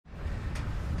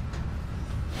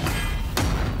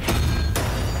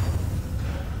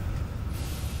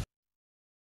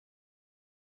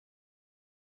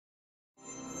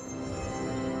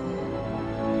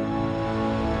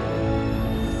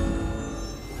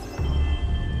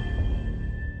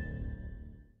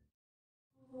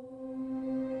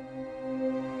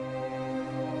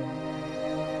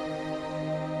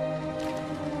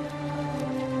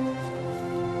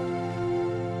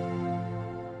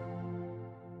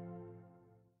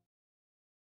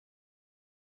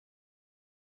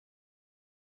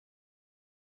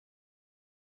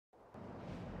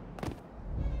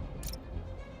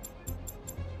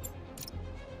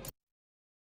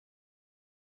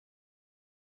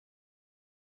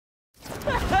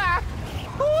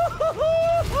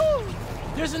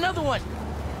There's another one!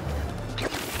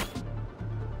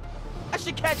 I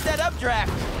should catch that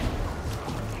updraft!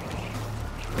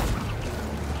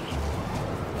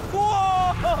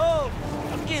 Whoa!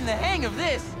 I'm getting the hang of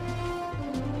this!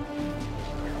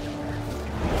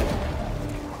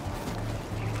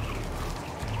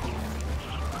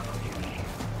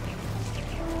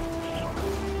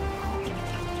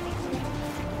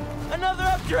 Another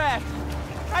updraft!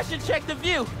 I should check the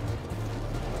view!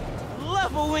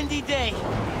 Love a windy day!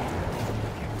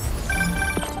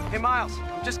 Hey, Miles,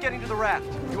 I'm just getting to the raft.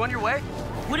 You on your way?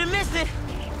 Wouldn't miss it!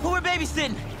 Who we're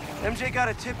babysitting? MJ got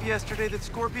a tip yesterday that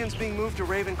Scorpion's being moved to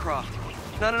Ravencroft.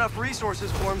 Not enough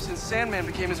resources for him since Sandman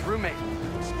became his roommate.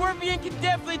 Scorpion can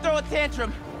definitely throw a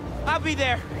tantrum. I'll be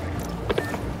there.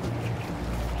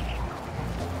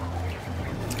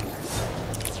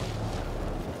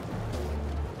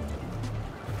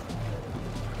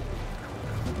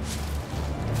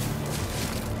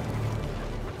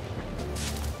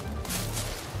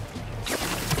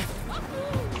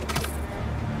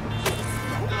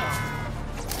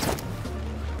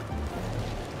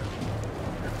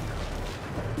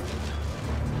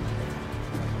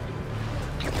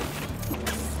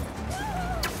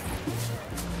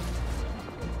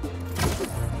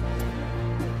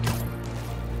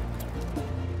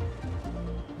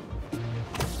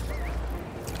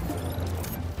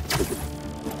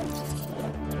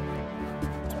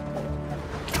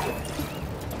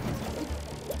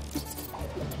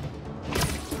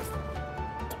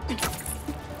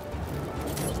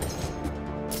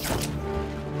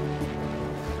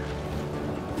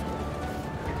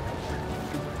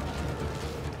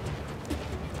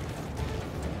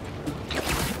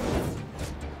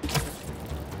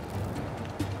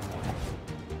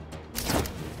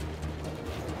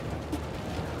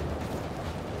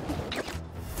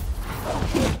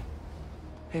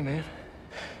 Hey, man.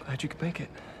 Glad you could make it.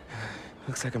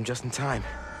 Looks like I'm just in time.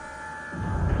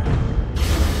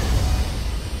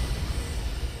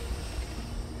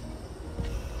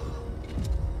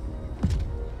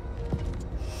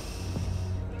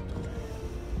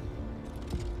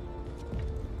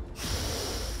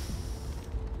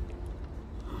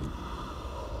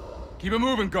 Keep it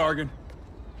moving, Gargan.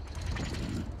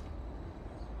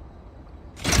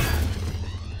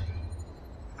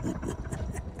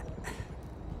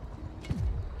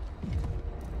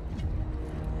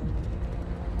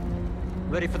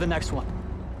 Ready for the next one.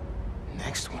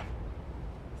 Next one?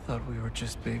 Thought we were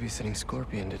just babysitting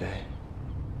Scorpion today.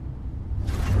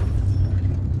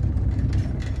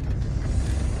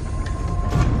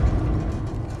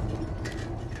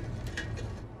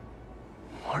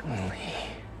 Martin Lee.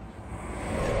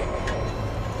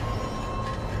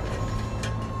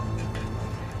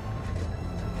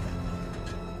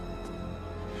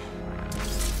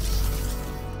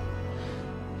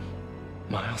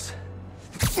 Miles.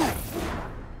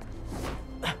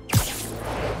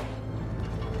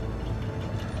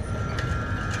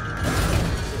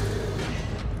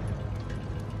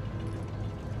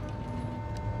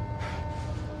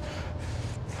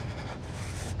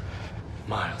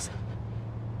 Miles.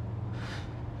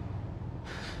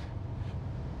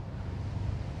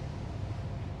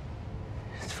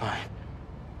 It's fine.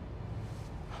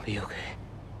 I'll be okay.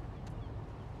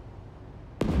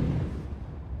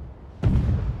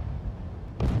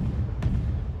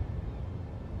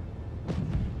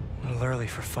 A little early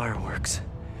for fireworks.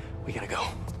 We gotta go.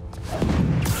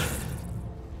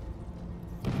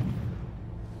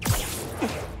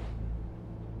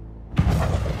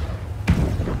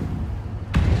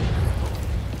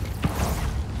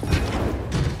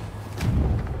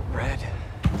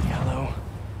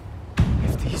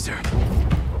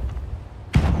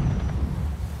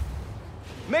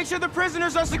 Make sure the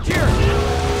prisoners are secure!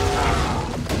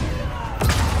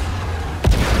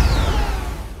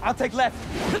 I'll take left.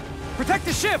 Protect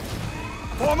the ship!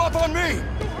 Form up on me!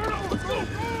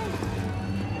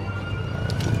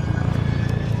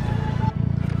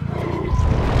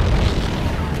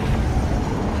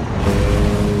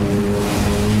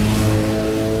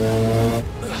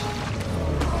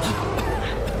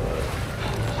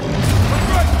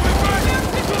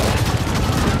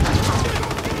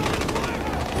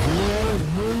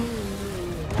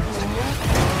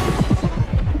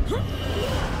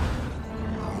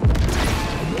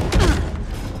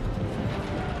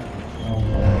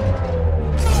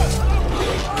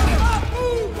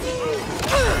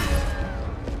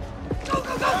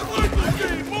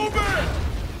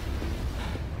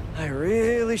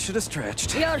 Should have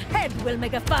stretched. Your head will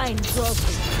make a fine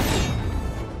trophy.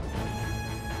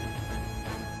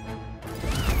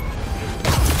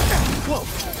 Whoa!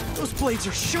 Those blades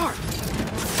are sharp!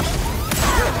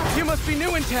 You must be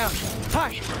new in town.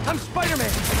 Hi, I'm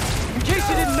Spider-Man. In case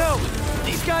you didn't know,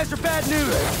 these guys are bad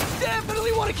news.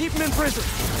 Definitely want to keep them in prison.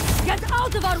 Get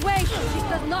out of our way! This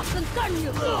does not concern you!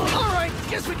 All right,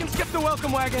 guess we can skip the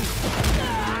welcome wagon.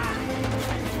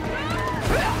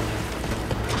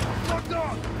 Locked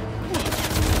on!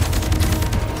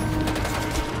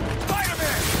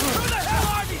 Spider-Man! Who the hell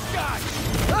are these guys?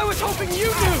 I was hoping you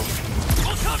knew!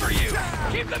 We'll cover you!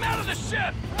 Keep them out of the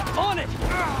ship! On it!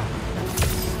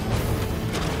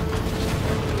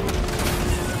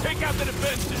 Take out the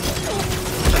defenses!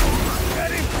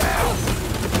 Get him down!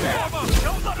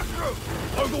 Don't let us through!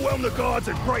 Overwhelm the guards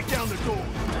and break down the door!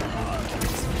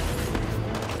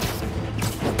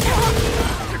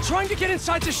 They're trying to get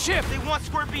inside the ship! They want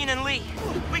Scorpion and Lee.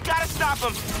 We gotta stop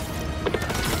them.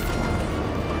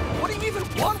 What do you even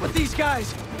want with these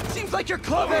guys? Seems like your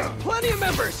club has plenty of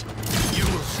members! You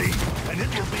will see, and it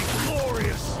will be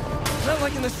glorious! Not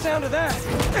liking the sound of that.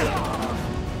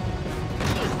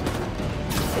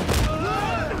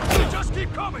 Just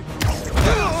keep coming!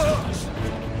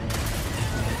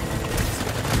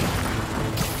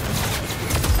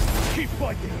 Keep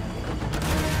fighting!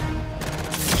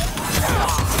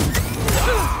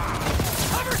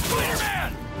 Cover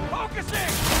Spider-Man!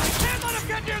 Focusing! You can't let him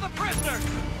get near the prisoner!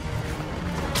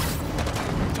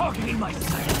 Talking in my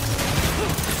silence.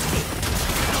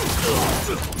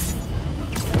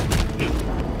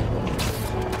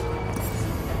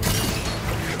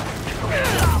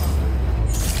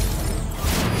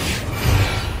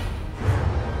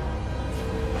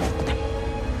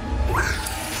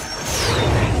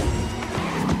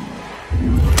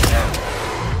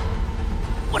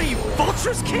 What are you,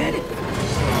 vultures, kid?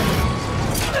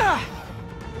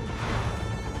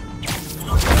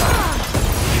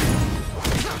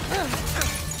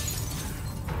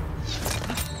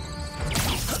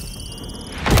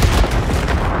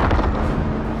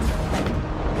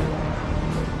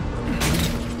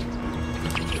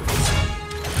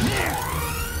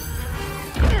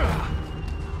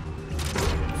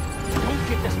 Don't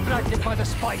get distracted by the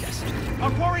spiders.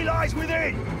 Our quarry lies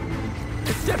within!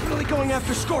 It's definitely going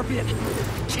after Scorpion.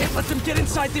 Can't let them get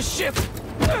inside this ship. Ship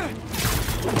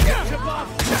up!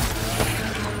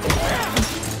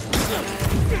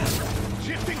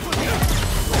 Shifting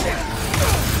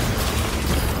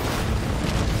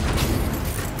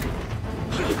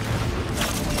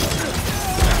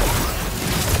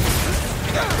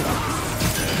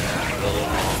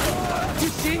You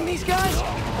seeing these guys?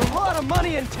 A lot of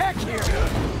money and tech here.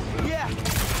 Yeah,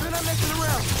 they're not messing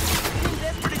around.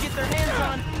 They're desperate to get their hands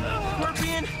on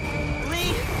Scorpion,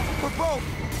 Lee, or both.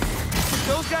 If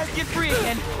those guys get free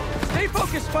again. Stay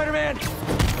focused, Spider-Man.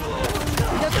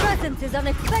 Your presence is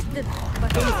unexpected,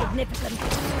 but insignificant.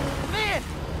 Man,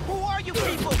 who are you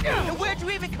people? And where'd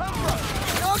you even come from?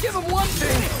 I'll give them one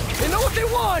thing. They know what they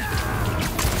want.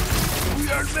 We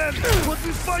are men, but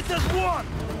we fight as one!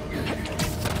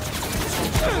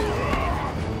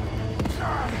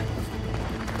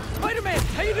 Spider-Man,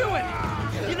 how you doing?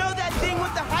 You know that thing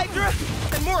with the Hydra?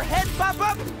 And more heads pop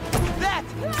up? That!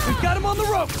 We've got him on the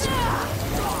ropes.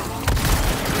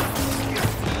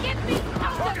 Get me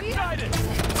out of here! Excited!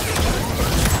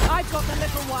 I got the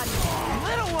little one.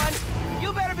 Little one?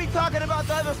 You better be talking about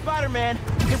the other Spider-Man,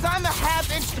 because I'm a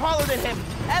half-inch taller than him.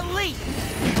 At least!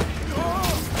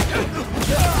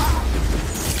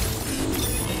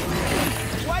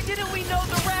 Why didn't we know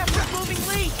the raft was moving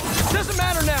Lee? Doesn't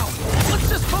matter now. Let's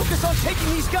just focus on taking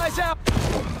these guys out.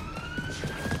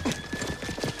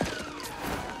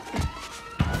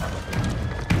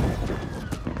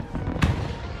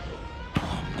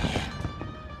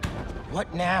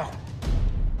 What now?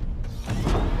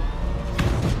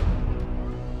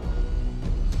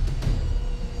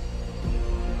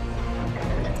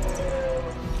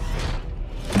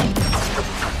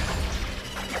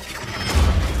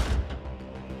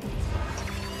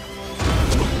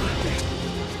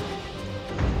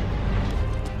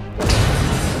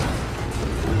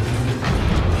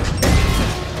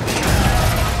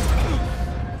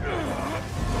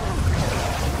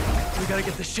 We gotta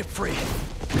get the ship free.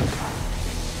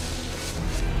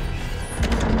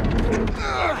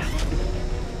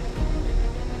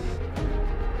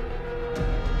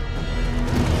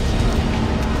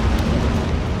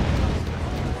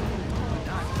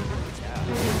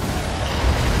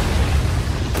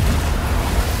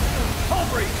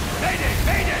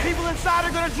 People inside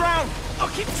are gonna drown! I'll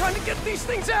keep trying to get these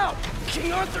things out.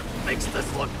 King Arthur makes this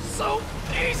look so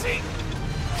easy.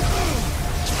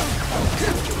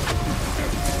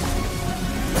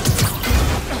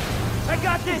 I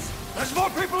got this! There's more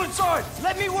people inside!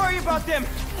 Let me worry about them!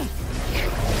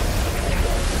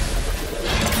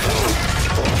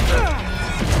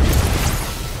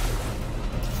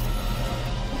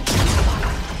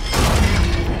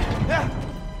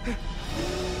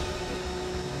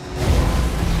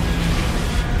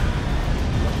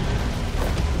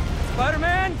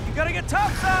 Spider-Man, you gotta get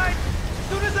topside! As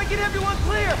soon as I get everyone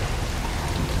clear!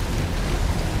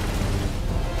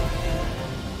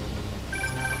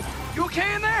 You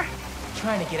okay in there?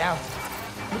 Trying to get out.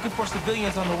 Looking for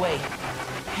civilians on the way.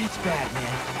 It's bad,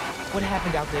 man. What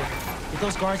happened out there? Did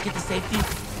those guards get to safety?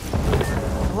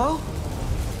 Hello?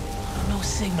 No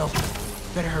signal.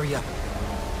 Better hurry up.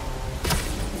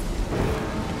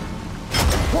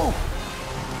 Whoa!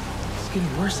 It's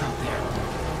getting worse out there.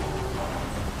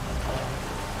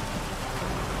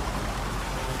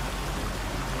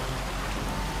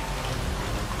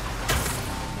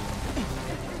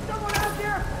 Someone out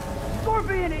there!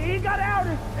 Scorpion, he got out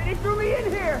and he threw me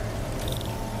in here!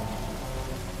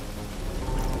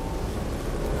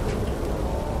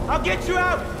 I'll get you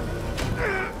out!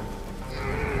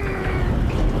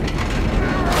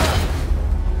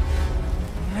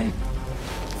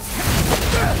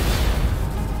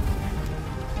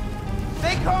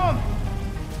 Stay calm!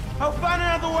 I'll find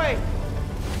another way!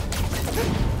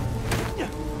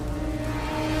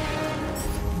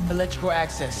 Electrical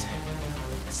access.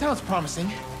 Sounds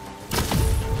promising.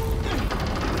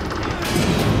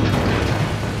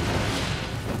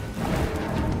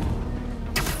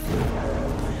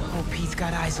 I hope he's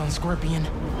got eyes on Scorpion.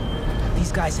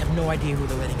 These guys have no idea who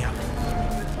they're letting out.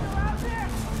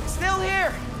 Still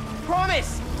here!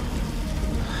 Promise!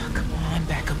 Come on,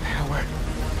 backup power.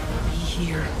 Be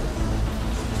here.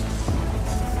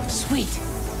 Sweet!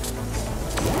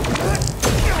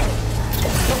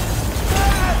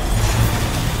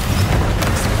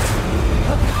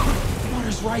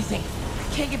 Water's rising.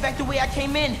 I can't get back the way I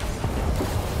came in.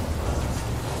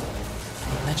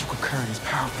 The electrical current is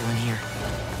powerful in here.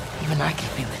 Even I can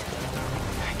feel it.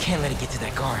 I can't let it get to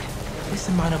that guard. This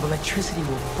amount of electricity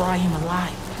will fry him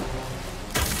alive.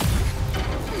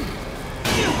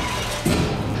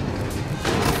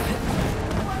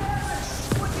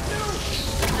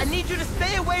 I need you to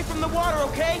stay away from the water,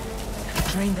 okay?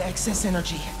 Drain the excess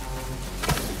energy.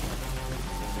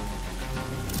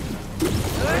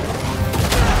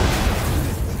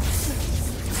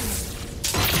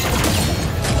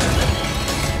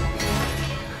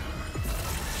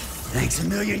 Thanks a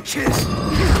million, kiss.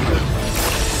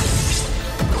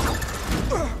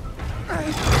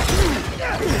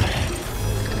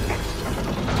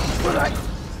 But I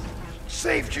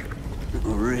saved you.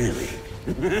 Really?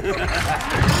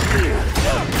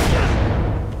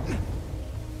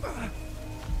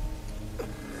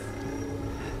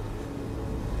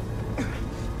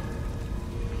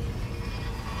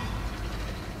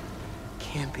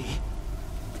 Can't be.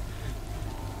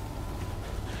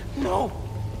 No!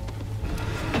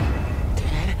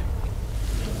 Dad?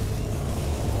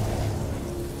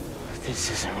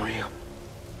 This isn't real.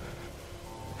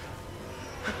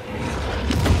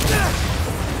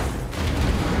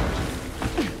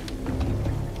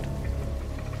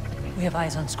 We have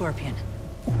eyes on Scorpion.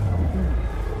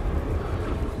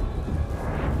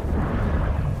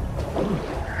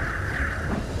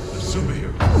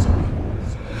 Superhero.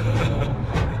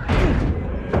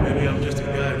 Maybe I'm just a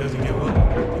guy who doesn't give up.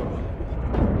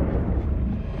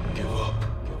 Give up.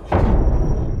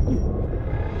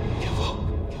 Give up.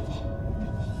 Give up.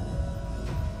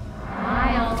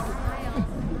 Miles.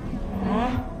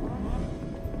 Huh?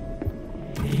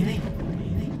 Really?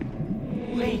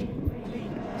 Wait.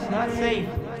 It's not safe.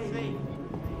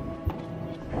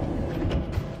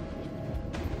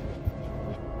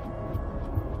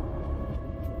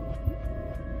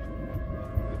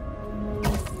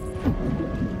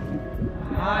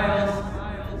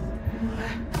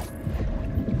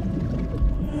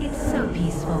 It's so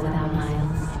peaceful without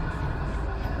Miles.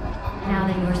 Now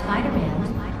that you're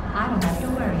Spider-Man, I don't have to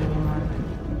worry anymore.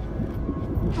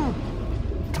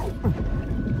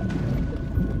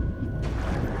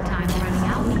 Time's running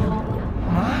out, people.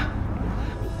 Huh?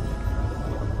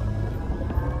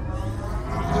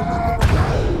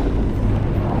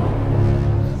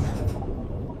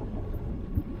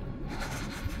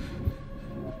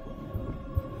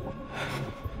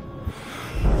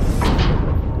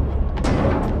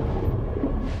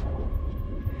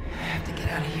 I have to get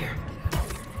out of here.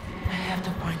 I have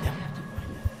to find them.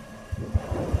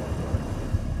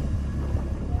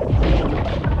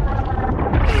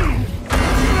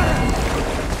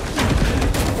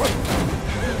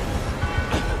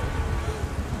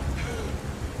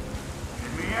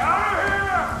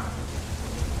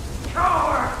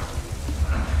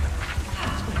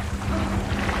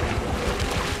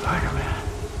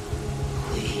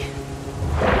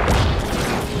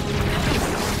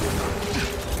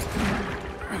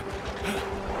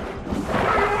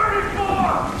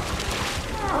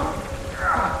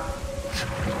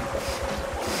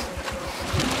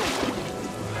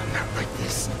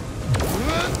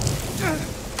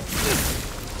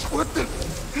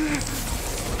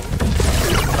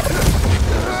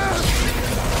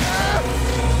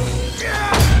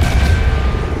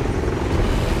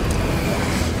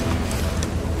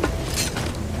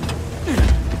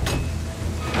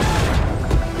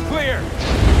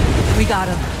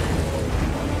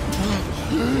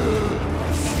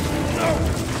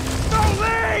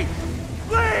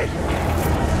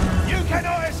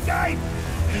 escape!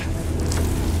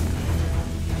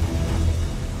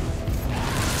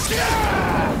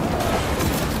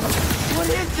 What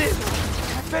is this?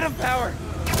 Venom power.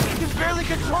 I can barely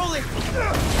control it.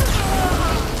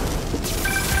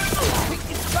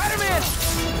 Spider-Man!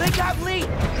 They got Lee!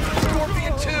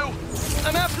 Scorpion 2!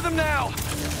 I'm after them now!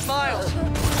 Miles,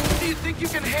 do you think you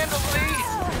can handle Lee?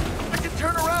 I can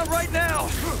turn around right now!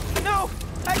 No!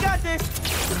 I got this!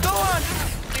 Go on!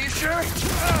 Are you sure?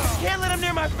 Can't let him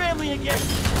near my family again!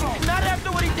 Not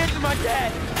after what he did to my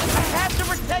dad! I have to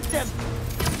protect them!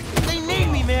 They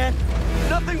need me, man!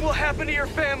 Nothing will happen to your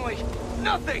family!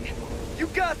 Nothing! You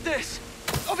got this!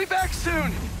 I'll be back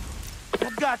soon!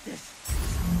 I've got this!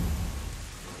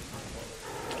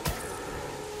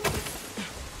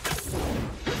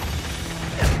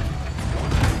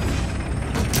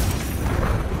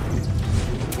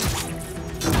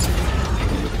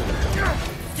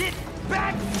 Get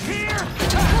back here!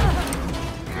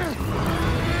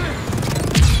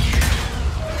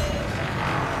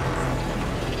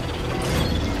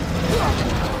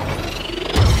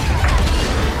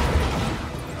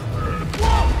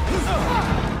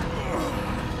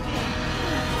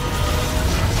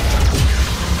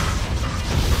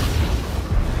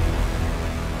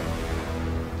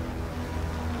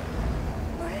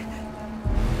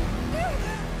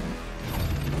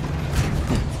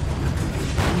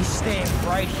 He's staying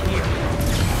right here.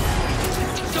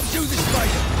 Subdue the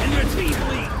spider and retrieve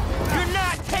Lee! You're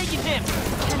not taking him!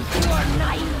 And your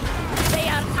knife, they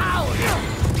are ours!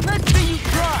 Let's see you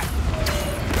try!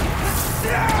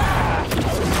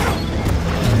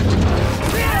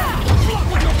 Block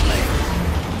with your blade!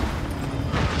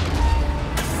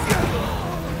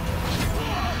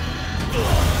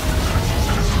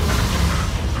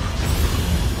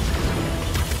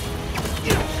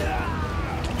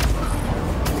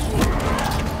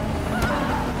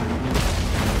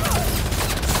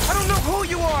 I don't know who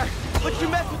you are, but you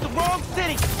messed with the wrong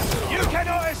city! You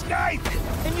cannot escape!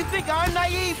 And you think I'm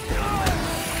naive?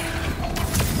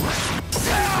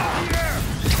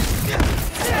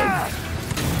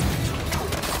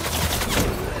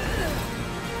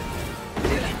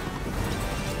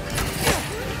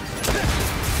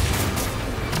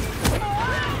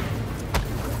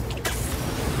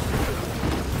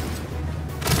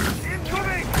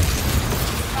 Incoming!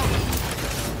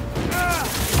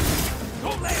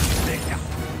 Don't let him stick you!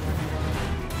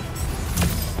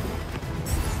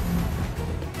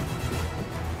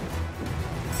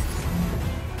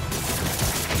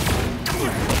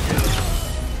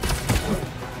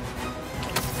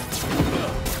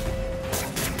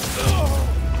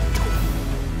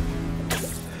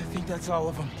 I think that's all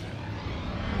of them.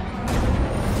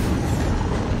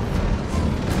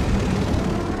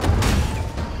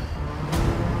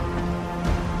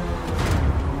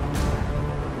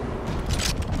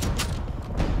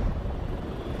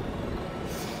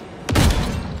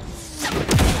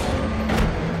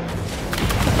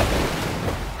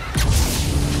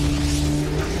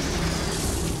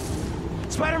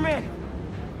 Spider-Man!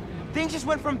 Things just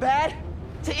went from bad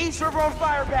to East River on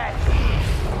fire bad.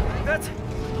 That's...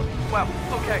 well,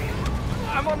 okay.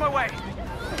 I'm on my way.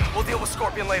 We'll deal with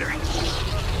Scorpion later.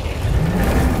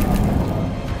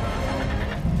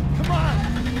 Come on!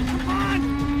 Come on!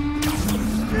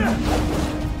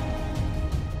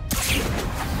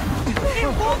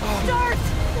 It won't start!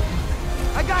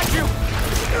 I got you!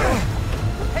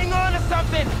 Hang on to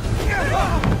something!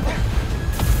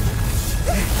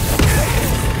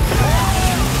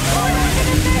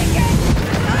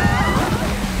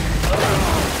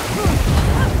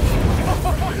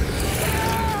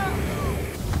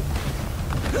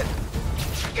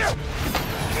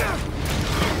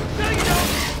 No, you don't!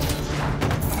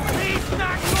 He's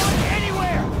not going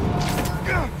anywhere!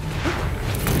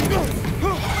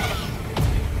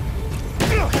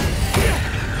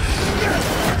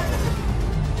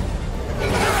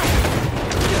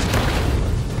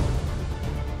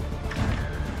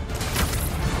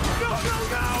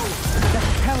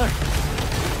 Heller!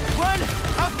 Run!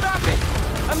 I'll stop it!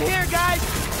 I'm here, guys!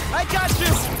 I got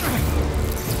you!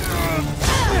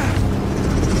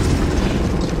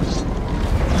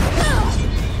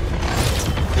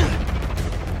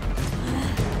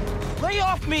 Lay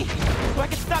off me, so I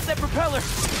can stop that propeller!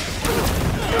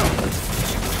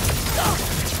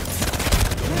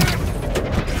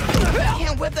 I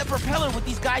can't whip that propeller with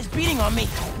these guys beating on me!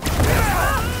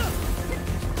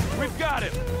 We've got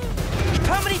him!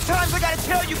 How many times I gotta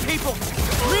tell you people?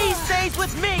 Lee stays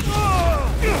with me!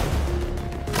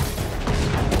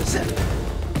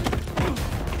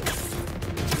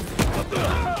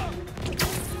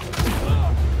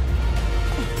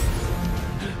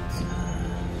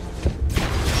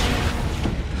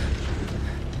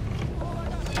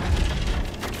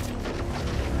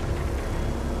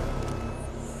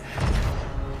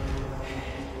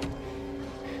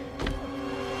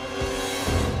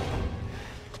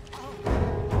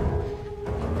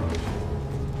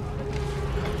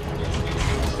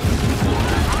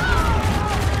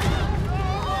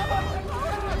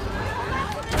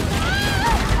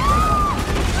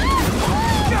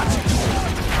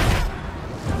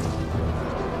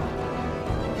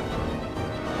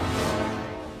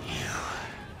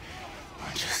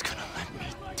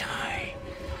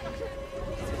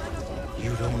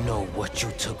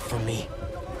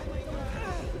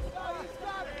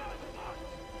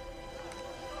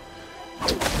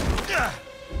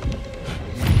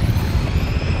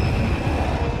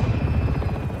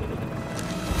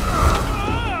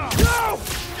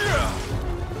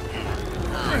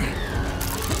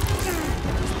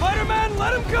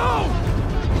 Let him go!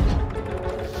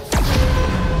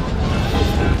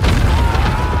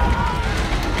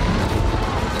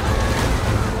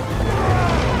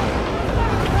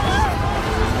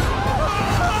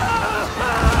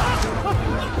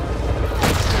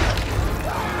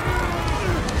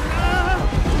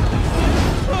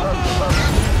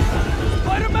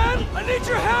 Spider-Man, I need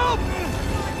your help!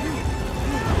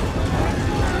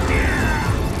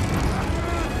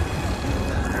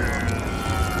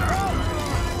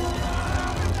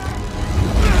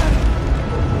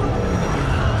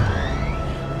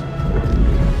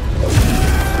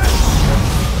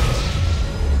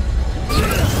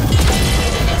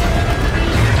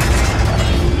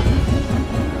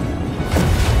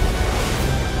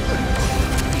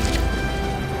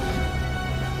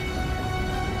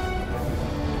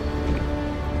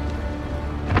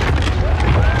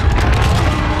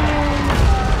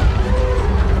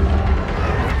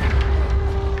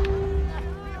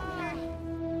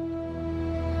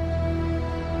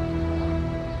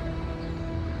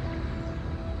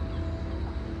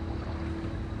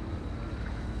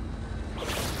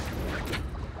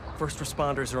 First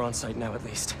responders are on site now, at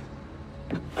least.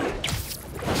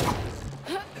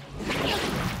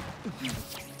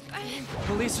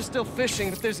 Police are still fishing,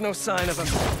 but there's no sign of them.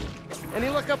 Any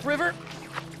luck upriver?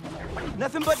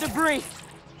 Nothing but debris.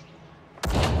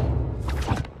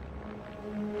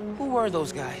 Who were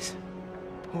those guys?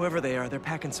 Whoever they are, they're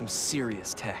packing some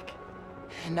serious tech.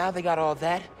 And now they got all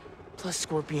that, plus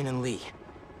Scorpion and Lee.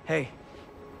 Hey,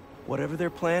 whatever they're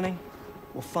planning,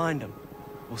 we'll find them.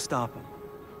 We'll stop them.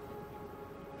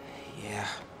 Yeah.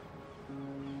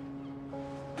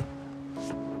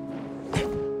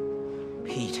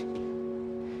 Pete.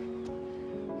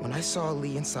 When I saw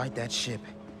Lee inside that ship,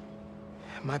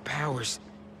 my powers,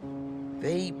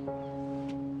 they...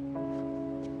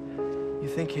 You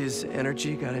think his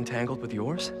energy got entangled with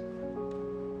yours?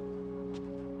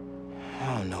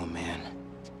 I don't know, man.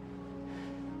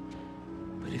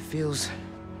 But it feels...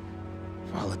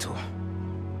 volatile.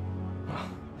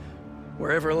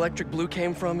 Wherever Electric Blue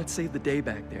came from, it saved the day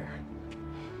back there.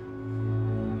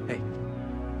 Hey.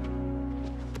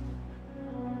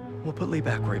 We'll put Lee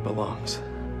back where he belongs.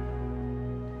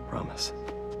 Promise.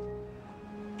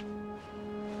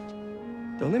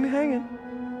 Don't leave me hanging.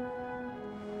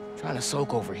 Trying to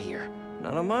soak over here.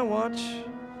 Not on my watch.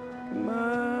 Come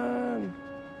on.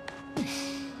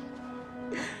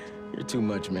 You're too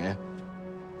much, man.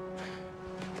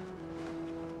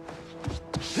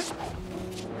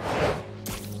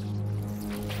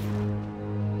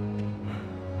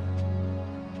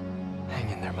 Hang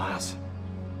in there, Miles.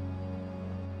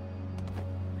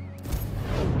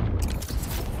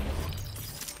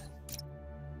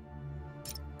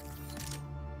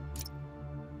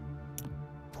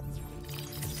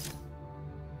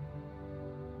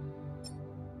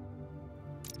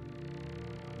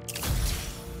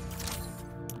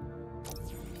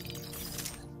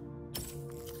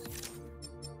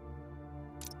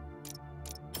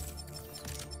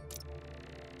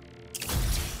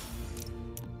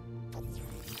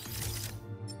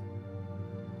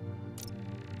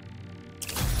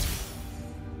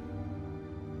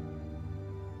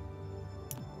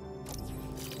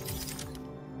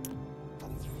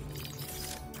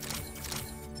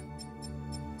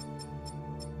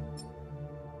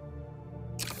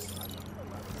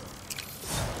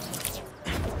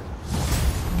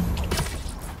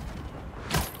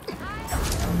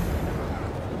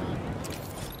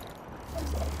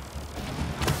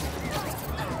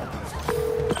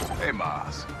 Hey,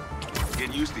 Miles.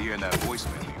 Getting used to hearing that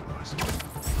voicemail of yours.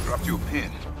 Dropped you a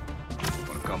pin.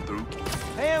 Wanna come through?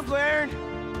 Hey, I'm Glaring.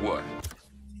 What?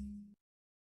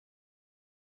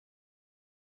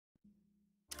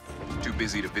 Too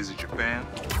busy to visit your fam?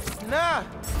 Nah.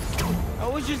 I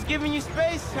was just giving you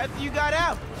space after you got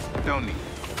out. Don't need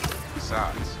it.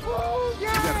 Besides, Oh, you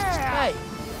gotta... Hey,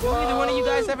 do either one of you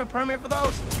guys have a permit for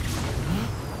those?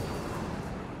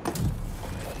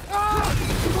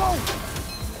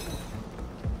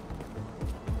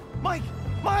 Mike!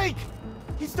 Mike!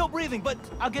 He's still breathing, but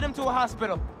I'll get him to a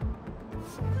hospital.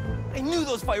 I knew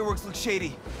those fireworks looked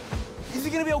shady. Is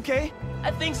he gonna be okay? I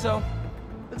think so.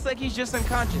 Looks like he's just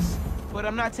unconscious, but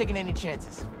I'm not taking any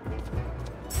chances.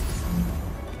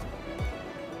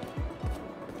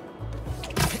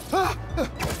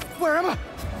 Where am I?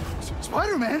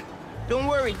 Spider-Man? Don't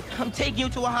worry, I'm taking you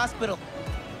to a hospital.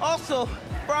 Also,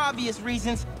 for obvious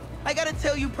reasons, I gotta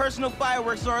tell you personal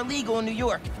fireworks are illegal in New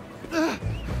York.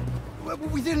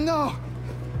 We didn't know.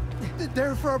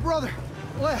 They're for our brother,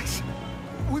 Lex.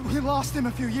 We lost him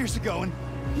a few years ago, and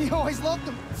he always loved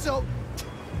them, so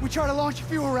we try to launch a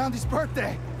few around his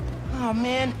birthday. Oh,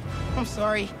 man. I'm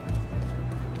sorry.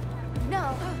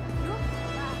 No.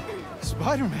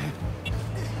 Spider-Man?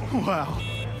 Wow.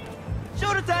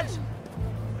 Shoulder touch!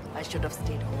 I should have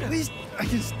stayed home. At least I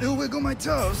can still wiggle my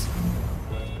toes.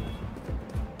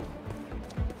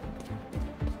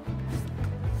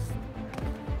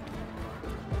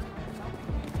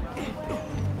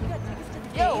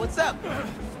 Yo, what's up?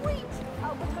 Sweet.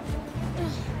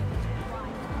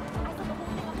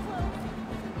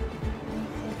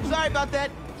 Sorry about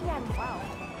that. Damn wow.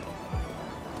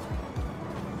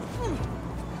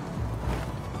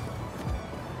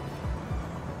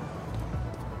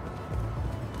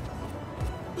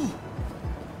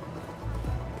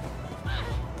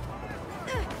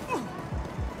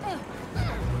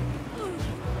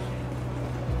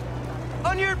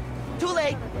 On your... Too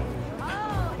late.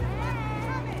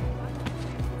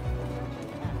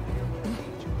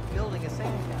 Building a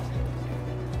sandcastle.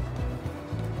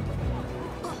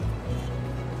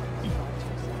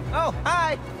 Oh,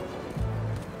 hi!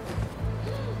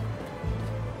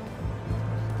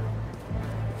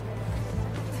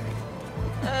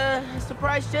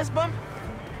 Surprise chest bump?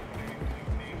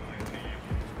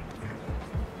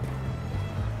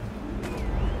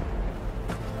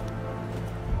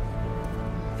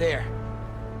 There.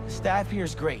 The staff here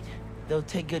is great. They'll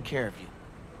take good care of you.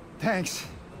 Thanks.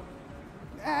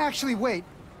 Actually, wait.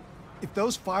 If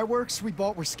those fireworks we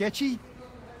bought were sketchy,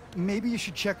 maybe you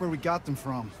should check where we got them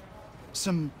from.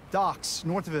 Some docks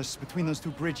north of us between those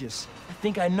two bridges. I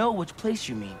think I know which place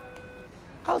you mean.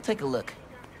 I'll take a look.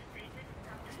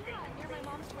 Near my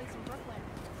mom's place in Brooklyn.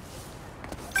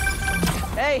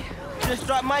 Hey, just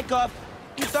dropped Mike off.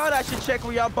 You thought I should check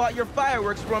where y'all bought your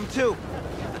fireworks from, too.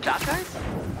 The dock guys?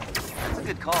 That's a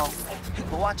good call.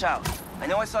 But watch out. I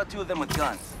know I saw two of them with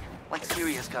guns. Like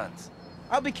serious guns.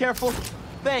 I'll be careful.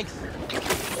 Thanks.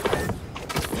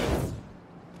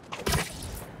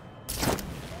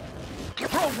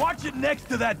 Bro, watch it next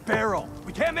to that barrel.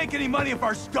 We can't make any money if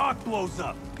our stock blows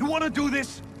up. You want to do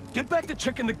this? Get back to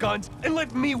checking the guns and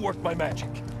let me work my magic.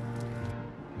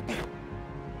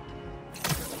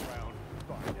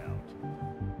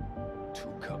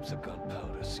 Two cups of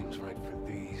gunpowder seems right for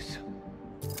these.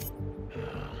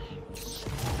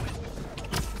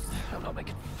 I'm not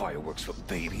making fireworks for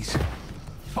babies.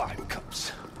 5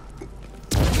 cups.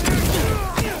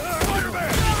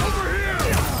 Spider-Man! Over here!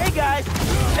 Hey, guys.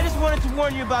 I just wanted to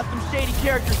warn you about some shady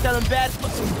characters selling bad...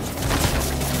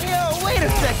 Yo, wait a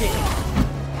second.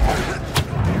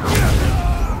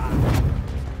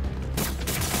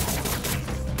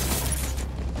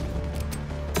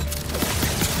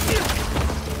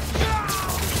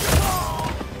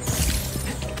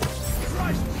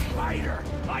 Christ, Spider!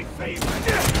 My favorite!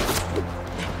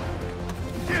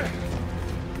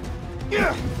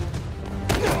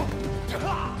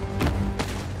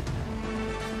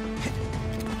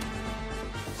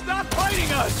 Stop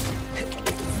fighting us!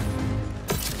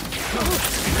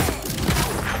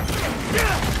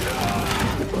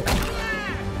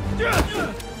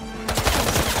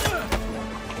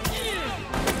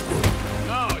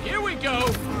 Oh, here we go!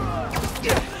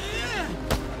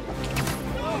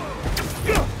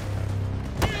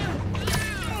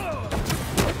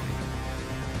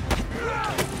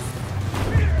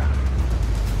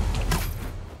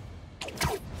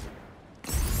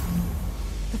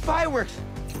 The fireworks.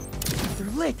 They're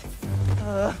lit.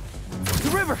 The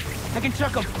river. I can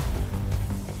chuck them.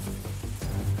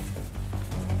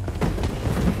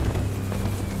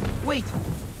 Wait.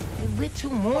 They lit 2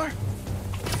 more?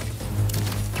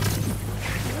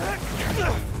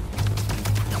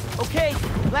 Okay,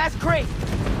 last crate.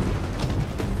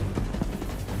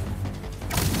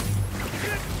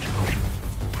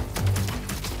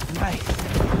 Nice.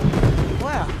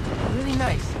 Wow, really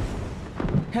nice.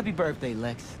 Happy birthday,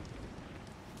 Lex.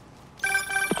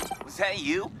 Was that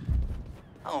you?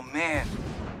 Oh man.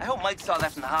 I hope Mike saw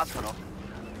that from the hospital.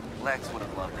 Lex would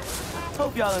have loved it.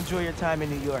 Hope y'all enjoy your time in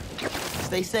New York.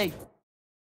 Stay safe.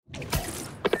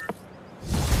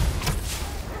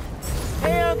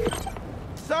 Hey, Unc.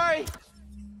 Sorry.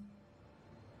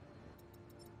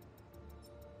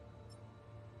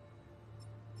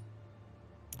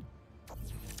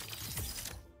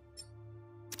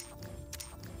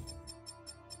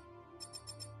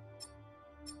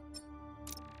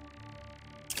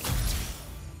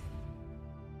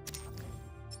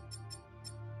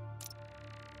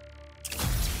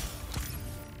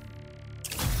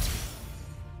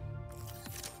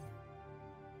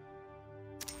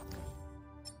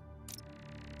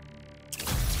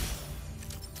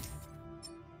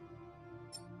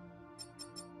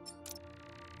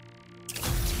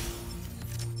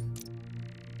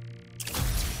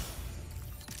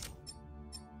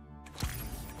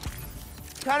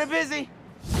 Kinda busy.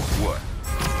 What?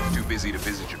 Too busy to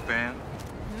visit your fam?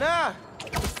 Nah.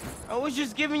 I was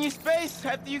just giving you space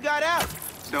after you got out.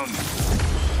 Don't need to.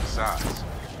 Besides.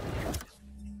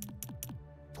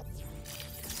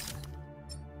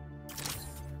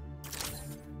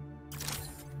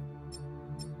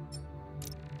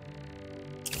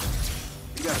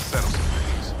 You gotta settle some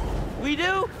things. We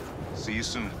do? See you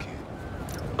soon, kid.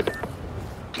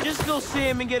 Just go see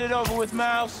him and get it over with,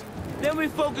 Miles. Then we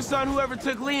focus on whoever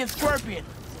took Lee and Scorpion.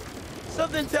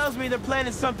 Something tells me they're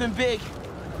planning something big.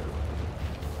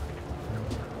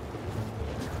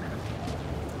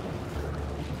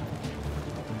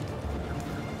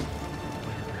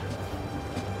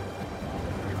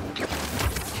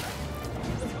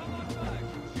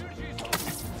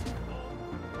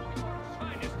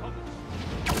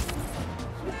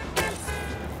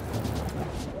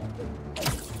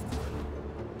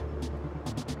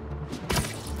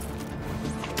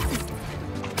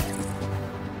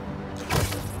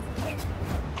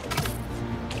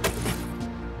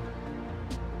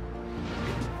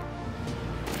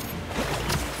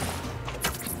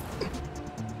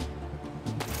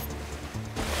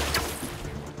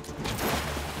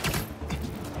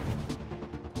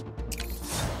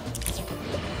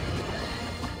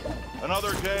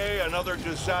 Another day, another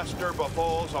disaster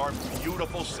befalls our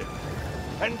beautiful city.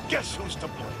 And guess who's to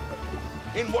blame?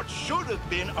 In what should have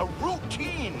been a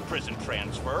routine prison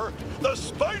transfer, the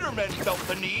Spider-Men felt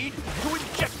the need to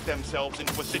inject themselves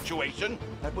into a situation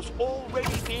that was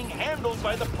already being handled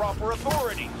by the proper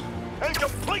authorities, and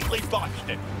completely botched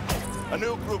it. A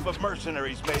new group of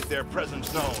mercenaries made their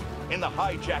presence known in the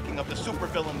hijacking of the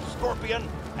supervillain Scorpion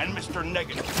and Mr.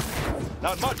 Negative.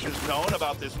 Not much is known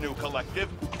about this new collective,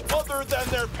 other than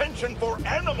their penchant for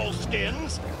animal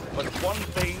skins, but one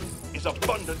thing is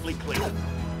abundantly clear.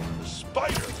 The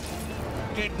Spider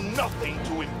did nothing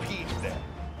to impede them.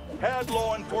 Had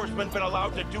law enforcement been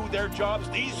allowed to do their jobs,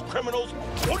 these criminals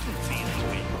wouldn't be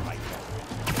living like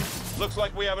that. Looks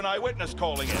like we have an eyewitness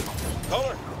calling in.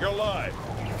 Caller, you're live.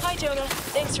 Hi, Jonah.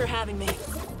 Thanks for having me.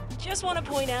 Just want to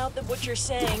point out that what you're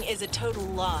saying is a total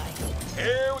lie.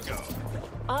 Here we go.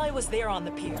 I was there on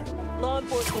the pier. Law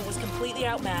enforcement was completely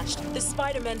outmatched. The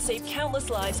Spider-Men saved countless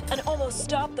lives and almost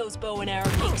stopped those bow and arrow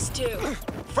geeks, too.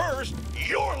 First,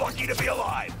 you're lucky to be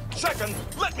alive. Second,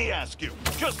 let me ask you,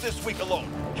 just this week alone,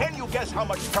 can you guess how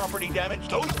much property damage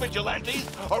those vigilantes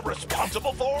are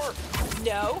responsible for?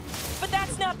 No, but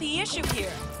that's not the issue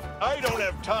here. I don't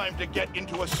have time to get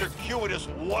into a circuitous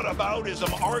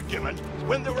whataboutism argument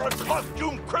when there are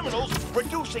costumed criminals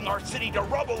reducing our city to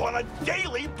rubble on a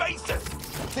daily basis.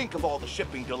 Think of all the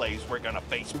shipping delays we're gonna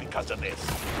face because of this.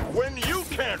 When you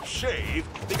can't shave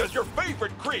because your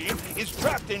favorite cream is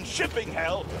trapped in shipping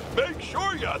hell, make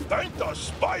sure you thank the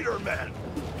Spider-Man.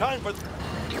 Time for...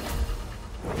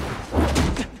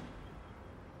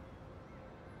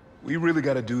 We really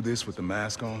gotta do this with the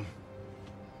mask on?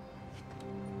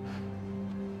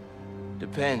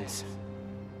 Depends.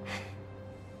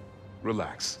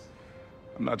 Relax.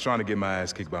 I'm not trying to get my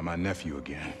ass kicked by my nephew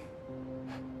again.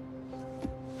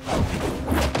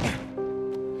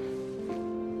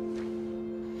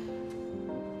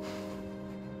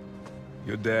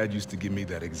 Your dad used to give me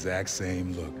that exact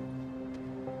same look.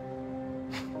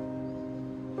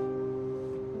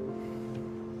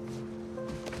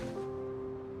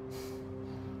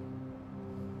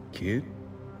 Kid?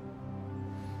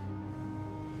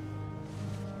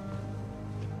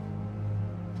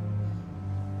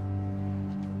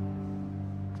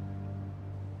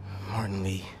 Martin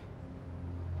Lee.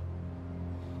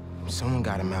 Someone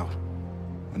got him out.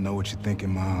 I know what you're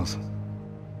thinking, Miles.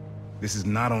 This is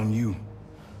not on you.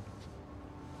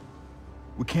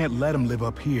 We can't let him live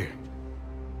up here.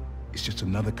 It's just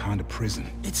another kind of prison.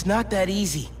 It's not that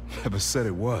easy. Never said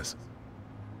it was.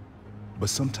 But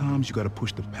sometimes you gotta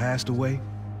push the past away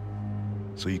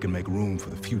so you can make room for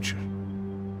the future.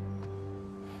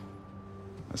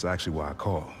 That's actually why I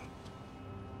called.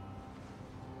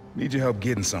 Need your help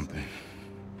getting something.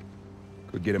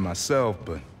 Could get it myself,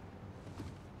 but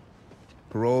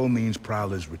parole means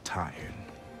Prowler's retired.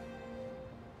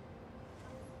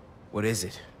 What is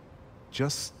it?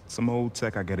 Just some old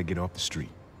tech I gotta get off the street.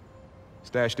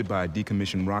 Stashed it by a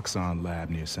decommissioned Roxxon lab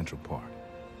near Central Park.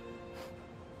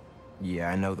 Yeah,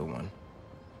 I know the one.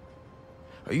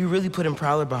 Are you really putting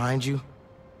Prowler behind you?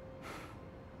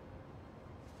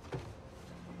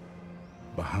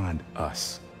 Behind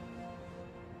us.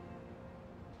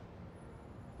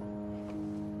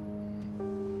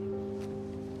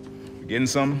 You getting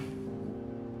something?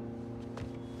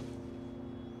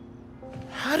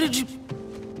 How did you...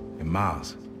 Hey,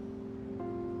 Miles.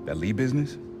 That Lee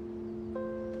business?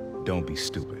 Don't be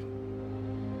stupid.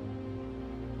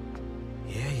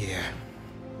 Yeah.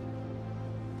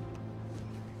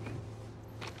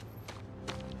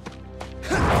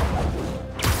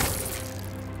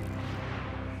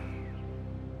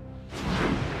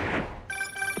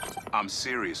 I'm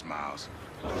serious, Miles.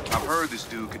 I've heard this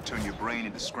dude could turn your brain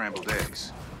into scrambled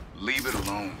eggs. Leave it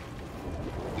alone.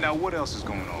 Now, what else is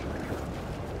going on with you?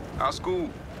 How's school?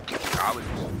 College?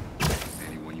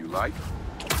 Anyone you like?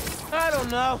 I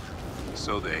don't know.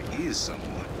 So there is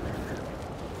someone.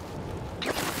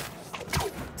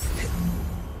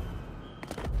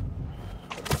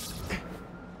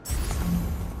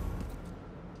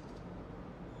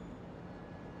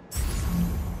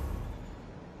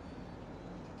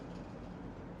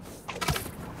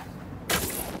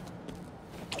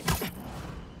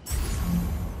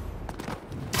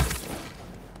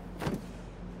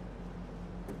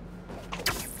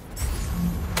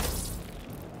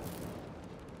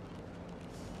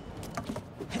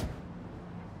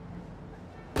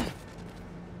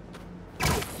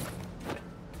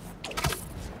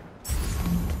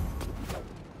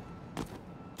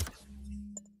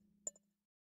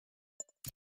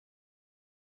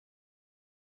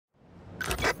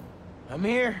 I'm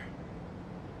here.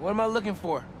 What am I looking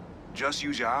for? Just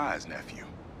use your eyes, nephew.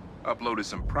 Uploaded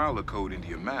some Prowler code into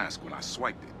your mask when I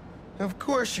swiped it. Of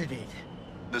course you did.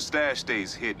 The stash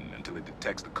stays hidden until it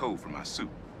detects the code from my suit.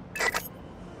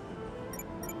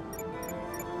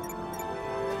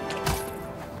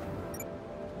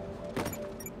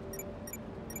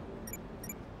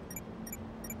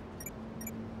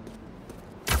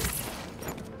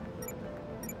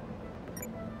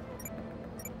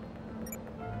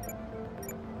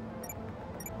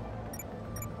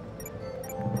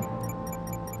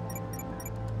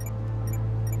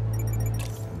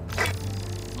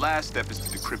 Last step is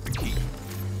to decrypt the key.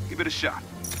 Give it a shot.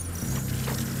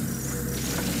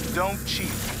 Don't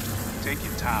cheat. Take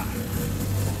your time.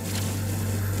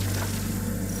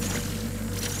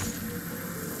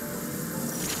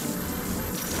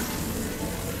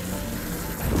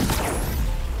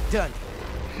 Done.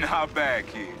 Not bad,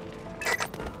 kid.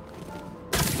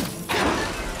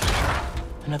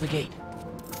 Another gate.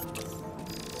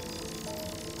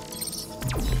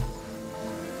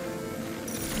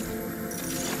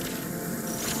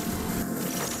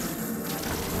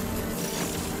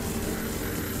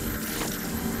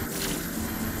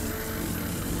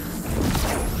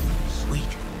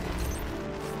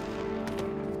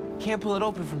 Can't pull it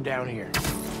open from down here.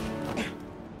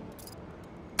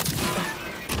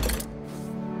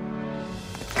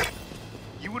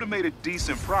 You would have made a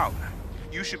decent Prowler.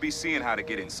 You should be seeing how to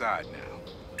get inside now.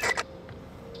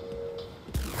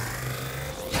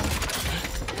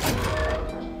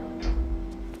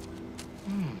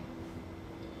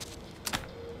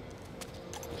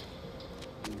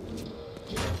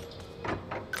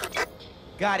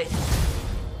 Got it.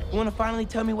 You wanna finally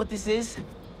tell me what this is?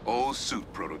 Old suit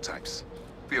prototypes.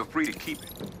 Feel free to keep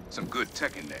it. Some good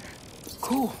tech in there.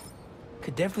 Cool.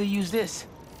 Could definitely use this.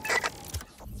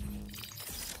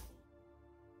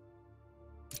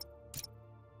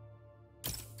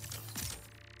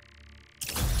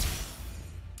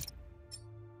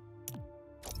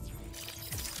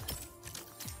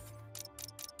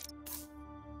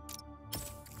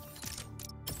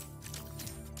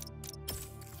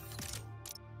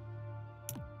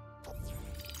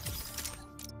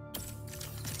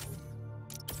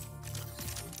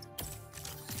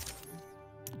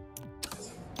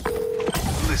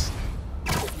 Listen,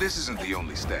 this isn't the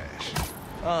only stash.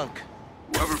 Unk.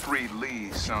 Whoever freed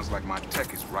Lee sounds like my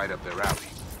tech is right up their alley.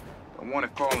 Don't want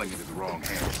it falling into the wrong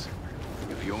hands.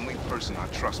 You're the only person I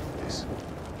trust with this.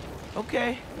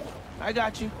 Okay, I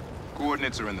got you.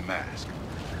 Coordinates are in the mask.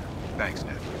 Thanks,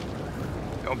 nephew.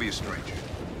 Don't be a stranger.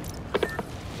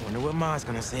 Wonder what Ma's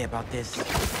gonna say about this.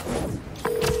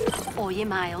 Oye,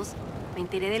 Miles, me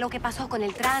enteré de lo que pasó con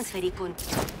el transfer y con...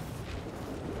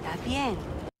 ¿Estás bien?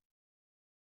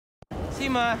 Sí,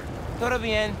 Ma. Todo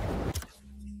bien.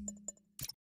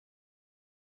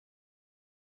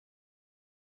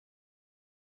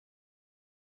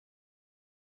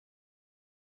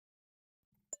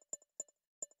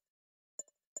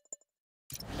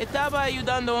 Estaba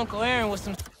ayudando a Uncle Aaron with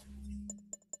some